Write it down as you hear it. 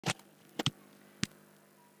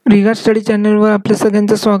Regard study चॅनलवर आपल्या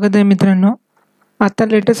सगळ्यांचं स्वागत आहे मित्रांनो. आता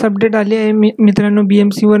लेटेस्ट अपडेट आली आहे मित्रांनो,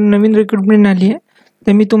 BMCवर नवीन रिक्रुटमेंट आली आहे.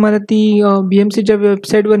 तर मी तुम्हाला ती BMCच्या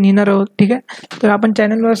वेबसाईटवर नेणार आहोत. ठीक आहे, तर आपण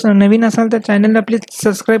चॅनलवर नवीन असाल तर चॅनलला प्लीज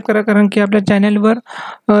सबस्क्राईब करा, कारण की आपल्या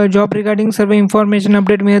चॅनलवर जॉब रिगार्डिंग सर्व इन्फॉर्मेशन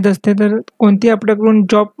अपडेट मिळत असते. तर कोणती आपल्याकडून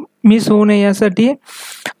जॉब मिस होऊ नये यासाठी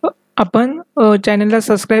आपण चॅनलला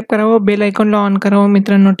सबस्क्राईब करावं, बेल आयकॉनला ऑन करावं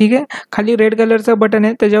मित्रांनो. ठीक आहे, खाली रेड कलरचं बटन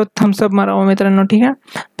आहे त्याच्यावर थम्सअप मारावं मित्रांनो. ठीक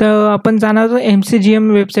आहे, तर आपण जाणार आहोत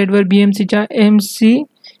MCGM वेबसाईटवर, BMCच्या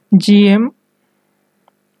MCGM.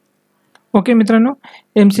 ओके मित्रांनो,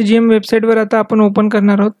 MCGM वेबसाईटवर आता आपण ओपन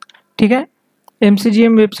करणार आहोत. ठीक आहे,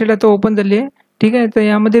 MCGM वेबसाईट आता ओपन झाली आहे. ठीक आहे, तर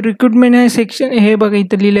यामध्ये रिक्रुटमेंट आहे सेक्शन, हे बघा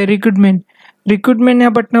इथं लिहिलं आहे रिक्रुटमेंट या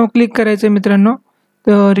बटनावर क्लिक करायचं आहे मित्रांनो.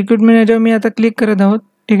 तर रिक्रुटमेंट याच्यावर मी आता क्लिक करत आहोत.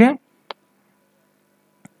 ठीक आहे,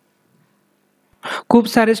 खूप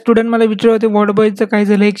सारे स्टुडंट मला विचारत होते वॉर्ड बॉयचं काय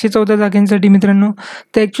झालं 114 जागांसाठी मित्रांनो.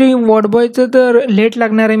 तर ॲक्च्युली वॉर्ड बॉयचं तर लेट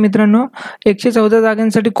लागणार आहे मित्रांनो. 114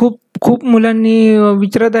 जागांसाठी खूप खूप मुलांनी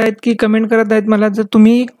विचारत आहेत की कमेंट करत आहेत मला. जर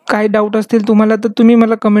तुम्ही काय डाऊट असतील तुम्हाला तर तुम्ही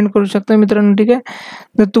मला कमेंट करू शकता मित्रांनो. ठीक आहे,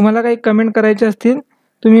 जर तुम्हाला काही कमेंट करायचे असतील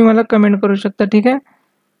तुम्ही मला कमेंट करू शकता. ठीक आहे,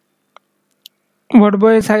 वॉर्ड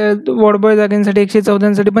बॉय जागांसाठी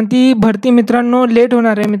 114साठी पण ती भरती मित्रांनो लेट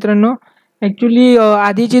होणार आहे मित्रांनो. ॲक्च्युली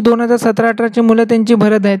आधीची 2017-18ची मुलं त्यांची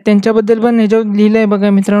भरत आहेत, त्यांच्याबद्दल पण ह्याच्यावर लिहिलं आहे बघा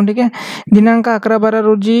मित्रांनो. ठीक आहे, दिनांक 11-12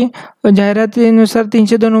 रोजी जाहिरातीनुसार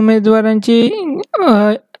 302 उमेदवारांची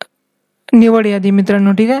निवड यादी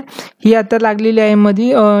मित्रांनो. ठीक आहे, ही आता लागलेली आहे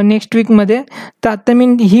मध्ये नेक्स्ट वीकमध्ये. तर आता मी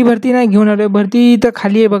ही भरती नाही घेऊन आलो आहे, भरती इथं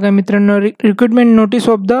खाली आहे बघा मित्रांनो. Recruitment notice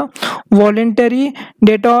of the voluntary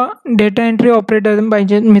data entry operator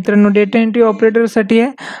पाहिजे मित्रांनो. डेटा एंट्री ऑपरेटरसाठी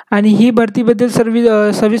आहे आणि ही भरतीबद्दल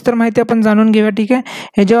सविस्तर माहिती आपण जाणून घेऊया. ठीक आहे,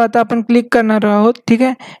 ह्याच्यावर आता आपण क्लिक करणार आहोत. ठीक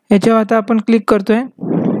आहे, ह्याच्यावर आता आपण क्लिक करतोय.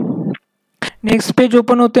 नेक्स्ट पेज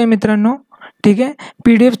ओपन होतं आहे मित्रांनो. ठीक आहे,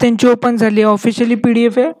 PDF त्यांची ओपन झाली आहे, ऑफिशियली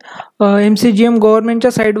PDF आहे. MCGM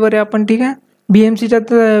गव्हर्नमेंटच्या साईडवर आहे आपण. ठीक आहे, BMCच्या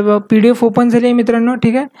तर PDF ओपन झाली आहे मित्रांनो.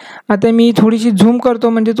 ठीक आहे, आता मी थोडीशी झूम करतो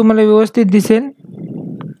म्हणजे तुम्हाला व्यवस्थित दिसेल.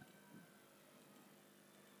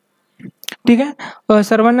 ठीक आहे,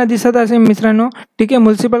 सर्वांना दिसत असेल मित्रांनो. ठीक आहे,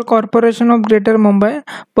 municipal corporation of greater Mumbai,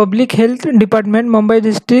 public health department, Mumbai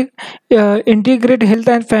district integrate health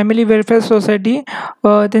and family welfare society,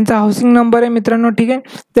 त्यांचा हाऊसिंग नंबर आहे मित्रांनो. ठीक आहे,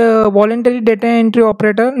 तर voluntary data entry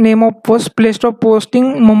operator, name of post, place of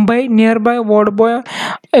posting Mumbai, near by ward boy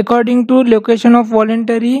according to location of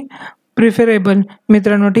voluntary preferable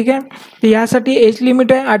मित्रांनो. ठीक आहे, तर यासाठी एज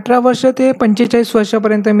लिमिट आहे 18 वर्ष ते 45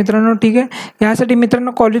 वर्षापर्यंत मित्रांनो. ठीक आहे, यासाठी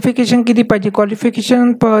मित्रांनो क्वालिफिकेशन किती पाहिजे,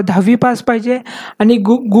 क्वालिफिकेशन 10वी पास पाहिजे आणि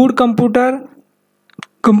गुड कम्प्युटर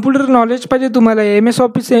नॉलेज पाहिजे तुम्हाला. MS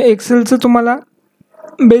ऑफिस एक्सेलचं तुम्हाला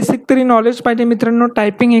बेसिक तरी नॉलेज पाहिजे मित्रांनो.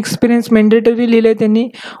 टायपिंग एक्सपिरियन्स मॅन्डेटरी लिहिलं आहे त्यांनी.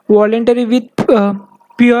 Voluntary with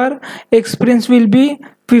pure experience will be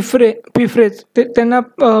प्रिफरेज. ते त्यांना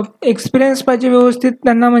एक्सपिरियन्स पाहिजे व्यवस्थित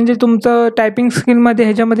त्यांना, म्हणजे तुमचं टायपिंग स्किलमध्ये.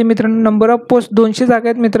 ह्याच्यामध्ये मित्रांनो नंबर ऑफ पोस्ट 200 जागा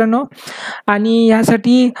आहेत मित्रांनो. आणि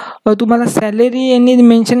यासाठी तुम्हाला सॅलरी यांनी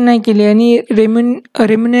मेन्शन नाही केली. आणि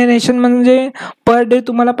रेम्युनरेशन म्हणजे पर डे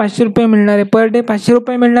तुम्हाला 500 रुपये मिळणार आहे. पर डे 500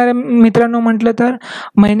 रुपये मिळणार आहे मित्रांनो. म्हटलं तर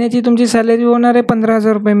महिन्याची तुमची सॅलरी होणार आहे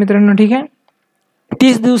 15,000 रुपये मित्रांनो. ठीक आहे,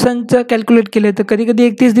 30 दिवसांचं कॅल्क्युलेट केलं तर कधी कधी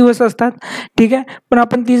 31 दिवस असतात. ठीक आहे, पण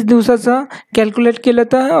आपण 30 दिवसाचं कॅल्क्युलेट केलं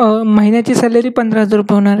तर महिन्याची सॅलरी 15,000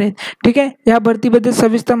 रुपये होणार आहे. ठीक आहे, या भरतीबद्दल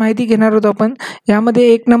सविस्तर माहिती घेणार आहोत आपण. यामध्ये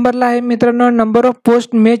 1 नंबरला आहे मित्रांनो, number of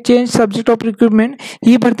post may change subject of recruitment.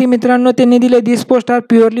 ही भरती मित्रांनो त्यांनी दिली, दिस post R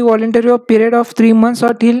purely voluntary off period of 3 months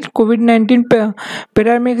or till COVID-19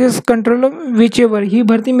 paramedics control which ever. ही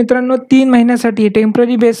भरती मित्रांनो 3 महिन्यासाठी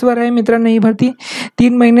टेम्पररी बेसवर आहे मित्रांनो. ही भरती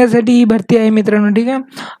 3 महिन्यासाठी ही भरती आहे मित्रांनो. ठीक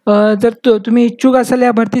आहे, जर तुम्ही इच्छुक असाल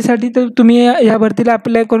या भरतीसाठी तर तुम्ही या भरतीला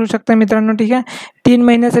अप्लाय करू शकता मित्रांनो. ठीक आहे, 3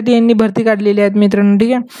 महिन्यासाठी यांनी भरती काढलेली आहेत मित्रांनो.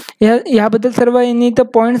 ठीक आहे, याबद्दल सर्व यांनी तर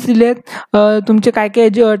पॉईंट्स दिले आहेत. तुमचे काय काय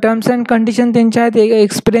जे टर्म्स अँड कंडिशन त्यांच्या आहेत,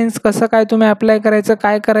 एक्सपिरियन्स कसं काय तुम्ही अप्लाय करायचं,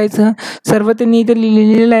 काय करायचं, सर्व त्यांनी इथे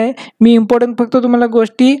लिहिलेलं आहे. मी इम्पॉर्टंट फक्त तुम्हाला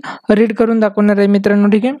गोष्टी रीड करून दाखवणार आहे मित्रांनो.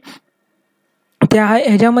 ठीक आहे, त्या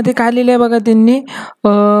ह्याच्यामध्ये काय लिहिलं आहे बघा त्यांनी,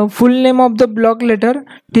 फुल name of the block letter.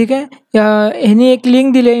 ठीक आहे, ह्यांनी एक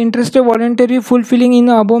लिंक दिली आहे, interested voluntary fulfilling in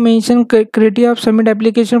above mention criteria of submit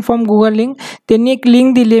application form Google link. त्यांनी एक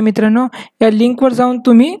लिंक दिली आहे मित्रांनो. या लिंकवर जाऊन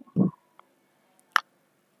तुम्ही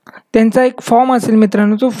त्यांचा एक फॉर्म असेल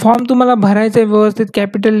मित्रांनो, तो फॉर्म तुम्हाला भरायचा आहे व्यवस्थित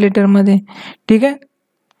कॅपिटल लेटरमध्ये. ठीक आहे,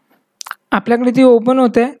 आपल्याकडे ती ओपन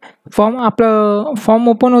होत आहे फॉर्म, आपलं फॉर्म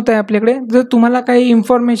ओपन होत आहे आपल्याकडे. जर तुम्हाला काही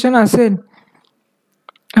इन्फॉर्मेशन असेल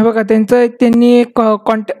हे बघा त्यांचं त्यांनी एक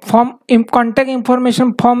कॉन्टॅक्ट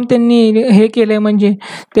इन्फॉर्मेशन फॉर्म त्यांनी हे केलं आहे, म्हणजे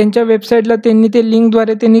त्यांच्या वेबसाईटला त्यांनी ते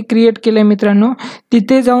लिंकद्वारे त्यांनी क्रिएट केलं आहे मित्रांनो.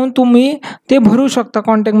 तिथे जाऊन तुम्ही ते भरू शकता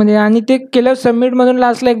कॉन्टॅक्टमध्ये, आणि ते केल्यावर सबमिटमधून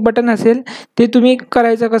लास्टला एक बटन असेल, ते तुम्ही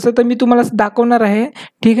करायचं कसं तर मी तुम्हाला दाखवणार आहे.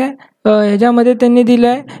 ठीक आहे. ह्याच्यामध्ये त्यांनी दिलं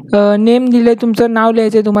आहे नेम दिलं आहे, तुमचं नाव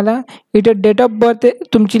लिहायचं आहे तुम्हाला. इथं डेट ऑफ बर्थ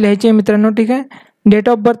तुमची लिहायची आहे मित्रांनो. ठीक आहे. डेट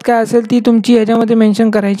ऑफ बर्थ काय असेल ती तुमची ह्याच्यामध्ये मेन्शन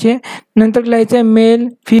करायची आहे. नंतर लिहायचं आहे मेल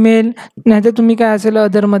फिमेल, नाहीतर तुम्ही काय असेल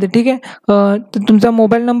अदरमध्ये. ठीक आहे. तर तुमचा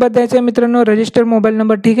मोबाईल नंबर द्यायचा आहे मित्रांनो, रजिस्टर मोबाईल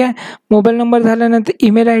नंबर. ठीक आहे. मोबाईल नंबर झाल्यानंतर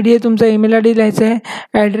ईमेल आय डी आहे, तुमचा ईमेल आय डी लिहायचा आहे.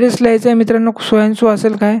 ॲड्रेस लिहायचा आहे मित्रांनो, स्वयंसो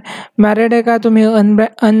असेल काय, मॅरिड आहे का तुम्ही,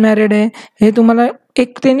 अनमॅरिड आहे, हे तुम्हाला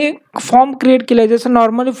एक त्यांनी फॉर्म क्रिएट केला आहे. जसं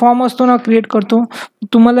नॉर्मली फॉर्म असतो ना क्रिएट करतो,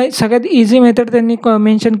 तुम्हाला सगळ्यात इझी मेथड त्यांनी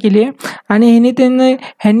मेन्शन केली आहे. आणि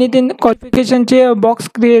ह्यांनी क्वालिफिकेशनचे बॉक्स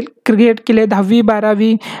क्रिएट केले, 10वी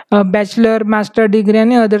 12वी, बॅचलर मास्टर डिग्री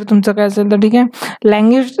आणि अदर तुमचं काय असेल तर. ठीक आहे.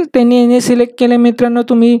 लँग्वेज त्यांनी सिलेक्ट केलं मित्रांनो.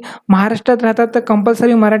 तुम्ही महाराष्ट्रात राहतात तर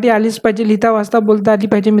कंपल्सरी मराठी आलीच पाहिजे, लिहिता वाचता बोलता आली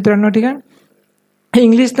पाहिजे मित्रांनो. ठीक आहे.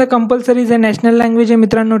 इंग्लिश तर कंपल्सरीच आहे, नॅशनल लँग्वेज आहे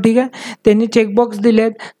मित्रांनो. ठीक आहे. त्यांनी चेकबॉक्स दिले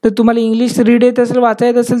आहेत, तर तुम्हाला इंग्लिश रीड येत असेल, वाचा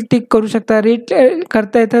येत असेल, टिक करू शकता. रीड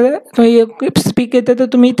करता येतं, स्पीक येतं तर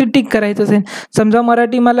तुम्ही इथे टिक करायचं असेल. समजा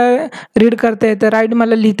मराठी मला रीड करता येतं, राईट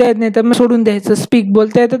मला लिहिता येत नाही तर मग सोडून द्यायचं. स्पीक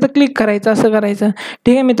बोलता येतं तर क्लिक करायचं, असं करायचं.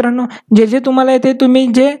 ठीक आहे मित्रांनो. जे तुम्हाला येते तुम्ही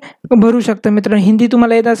जे भरू शकता मित्रांनो. हिंदी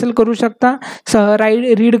तुम्हाला येत असेल करू शकता,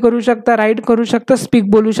 रीड करू शकता, राईट करू शकता, स्पीक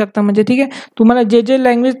बोलू शकता, म्हणजे ठीक आहे. तुम्हाला जे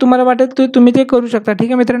लँग्वेज तुम्हाला वाटत ते तुम्ही ते करू शकता. ठीक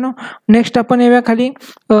आहे मित्रांनो. नेक्स्ट आपण येऊया खाली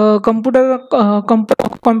कम्प्युटर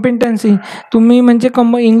कॉम्पिटन्सी. तुम्ही म्हणजे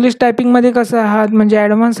इंग्लिश टायपिंगमध्ये कसं आहात, म्हणजे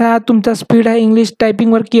ॲडव्हान्स आहात, तुमचा स्पीड आहे इंग्लिश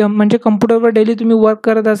टायपिंगवर की म्हणजे कम्प्युटरवर डेली तुम्ही वर्क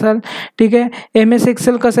करत असाल. ठीक आहे. MS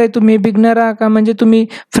एक्सेल कसं आहे, तुम्ही बिगनर आहात का, म्हणजे तुम्ही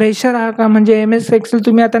फ्रेशर आहात का, म्हणजे MS एक्सेल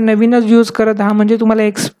तुम्ही आता नवीनच यूज करत आहात, म्हणजे तुम्हाला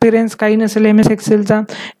एक्सपिरियन्स काही नसेल MS एक्सेलचा.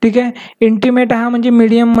 ठीक आहे. इंटिमेट आहात म्हणजे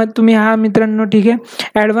मीडियममध्ये तुम्ही आहात मित्रांनो. ठीक आहे.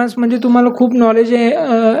 ॲडव्हान्स म्हणजे तुम्हाला खूप नॉलेज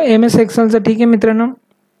आहे MS एक्सेलचं. ठीक आहे मित्रांनो.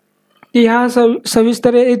 की ह्या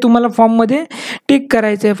सविस्तर हे तुम्हाला फॉर्ममध्ये टिक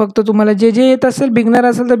करायचं आहे. फक्त तुम्हाला जे येत असेल, बिगनर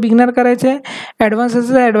असेल तर बिगनर करायचं आहे, ॲडव्हान्स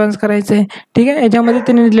असेल तर ॲडव्हान्स करायचं आहे. ठीक आहे. याच्यामध्ये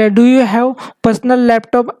त्यांनी दिलं आहे, do you have personal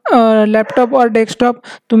laptop और डेस्कटॉप.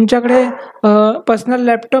 तुमच्याकडे पर्सनल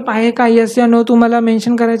लॅपटॉप आहे का, येस या नो तुम्हाला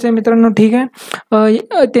मेन्शन करायचं आहे मित्रांनो. ठीक आहे.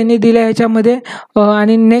 त्यांनी दिलं आहे ह्याच्यामध्ये.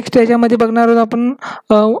 आणि नेक्स्ट ह्याच्यामध्ये बघणार आहोत आपण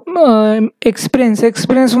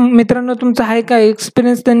एक्सपिरियन्स मित्रांनो. तुमचा आहे का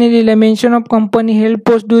एक्सपिरियन्स, त्यांनी लिहिलं आहे. Mention of company, help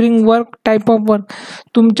post during work, type of work.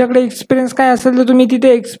 तुमच्याकडे एक्सपिरियन्स काय असेल तर तुम्ही तिथे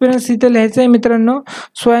एक्सपिरियन्स तिथे लिहायचं आहे मित्रांनो.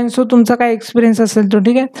 स्वयंसो तुमचा काय एक्सपिरियन्स असेल तो.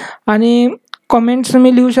 ठीक आहे. आणि कमेंट्स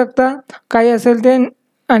तुम्ही लिहू शकता काही असेल ते.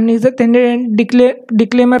 आणि जर त्यांनी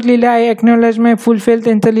डिक्लेमर लिहिलं आहे, एक्नॉलेजमेंट फुलफिल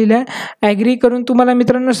त्यांचं लिहिलं आहे, ॲग्री करून तुम्हाला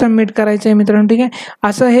मित्रांनो सबमिट करायचं आहे मित्रांनो. ठीक आहे.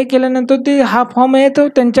 असं हे केल्यानंतर ते हा फॉर्म आहे तो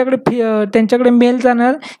त्यांच्याकडे मेल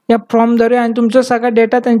जाणार या फॉर्मद्वारे, आणि तुमचा सगळा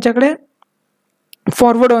डेटा त्यांच्याकडे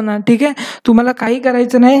फॉरवर्ड होणार. ठीक आहे. तुम्हाला काही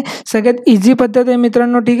करायचं नाही, सगळ्यात इझी पद्धत आहे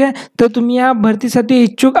मित्रांनो. ठीक आहे. तर तुम्ही या भरतीसाठी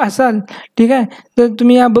इच्छुक असाल, ठीक आहे, तर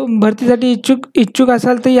तुम्ही या भरतीसाठी इच्छुक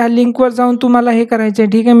असाल तर या लिंकवर जाऊन तुम्हाला हे करायचं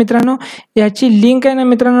आहे. ठीक आहे मित्रांनो. याची लिंक आहे ना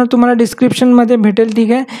मित्रांनो तुम्हाला डिस्क्रिप्शनमध्ये भेटेल.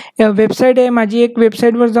 ठीक आहे. या वेबसाईट आहे माझी, एक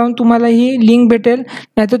वेबसाईटवर जाऊन तुम्हाला ही लिंक भेटेल,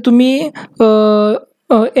 नाहीतर तुम्ही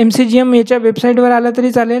Mcgm याच्या वेबसाईटवर आला तरी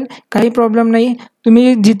चालेल, काही प्रॉब्लेम नाही.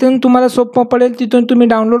 तुम्ही जिथून तुम्हाला सोपं पडेल तिथून तुम्ही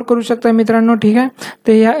डाउनलोड करू शकता मित्रांनो. ठीक आहे.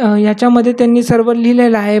 तर याच्यामध्ये त्यांनी सर्व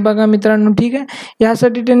लिहिलेलं आहे बघा मित्रांनो. ठीक आहे.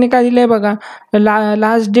 यासाठी त्यांनी काय दिलं आहे बघा,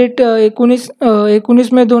 लास्ट डेट 19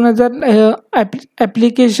 मे 2000,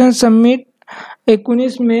 ॲप्लिकेशन सबमिट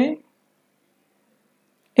 19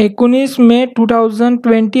 मे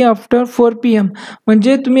 2020 आफ्टर 4 PM.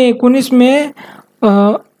 म्हणजे तुम्ही 19 मे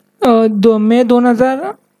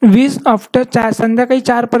 2020 आफ्टर संध्याकाळी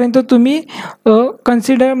 4 तुम्ही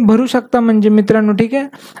कन्सिडर भरू शकता म्हणजे मित्रांनो. ठीक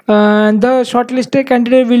आहे. The shortlisted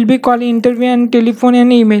candidate will be call interview and telephone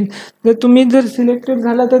and email. जर तुम्ही सिलेक्टेड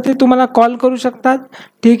झाला तर ते तुम्हाला कॉल करू शकतात.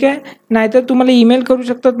 ठीक आहे. नाहीतर तुम्हाला ईमेल करू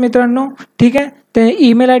शकतात मित्रांनो. ठीक आहे. ते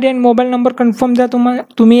ईमेल ID आणि मोबाईल नंबर कन्फर्म द्या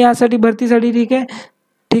तुम्ही यासाठी भरतीसाठी. ठीक आहे.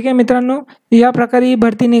 ठीक आहे मित्रांनो. या प्रकारे ही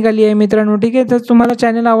भरती निघाली आहे मित्रांनो. ठीक आहे. तर तुम्हाला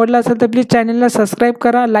चॅनल आवडला असेल तर प्लीज चॅनलला सबस्क्राईब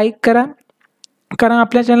करा, लाईक करा, कारण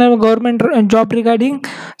आपल्या चॅनलवर गव्हर्नमेंट जॉब रिगार्डिंग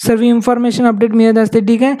सर्व इन्फॉर्मेशन अपडेट मिळत असते.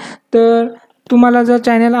 ठीक आहे. तर तुम्हाला जर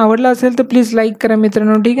चॅनल आवडला असेल तर प्लीज लाईक करा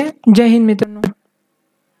मित्रांनो. ठीक आहे. जय हिंद मित्रांनो.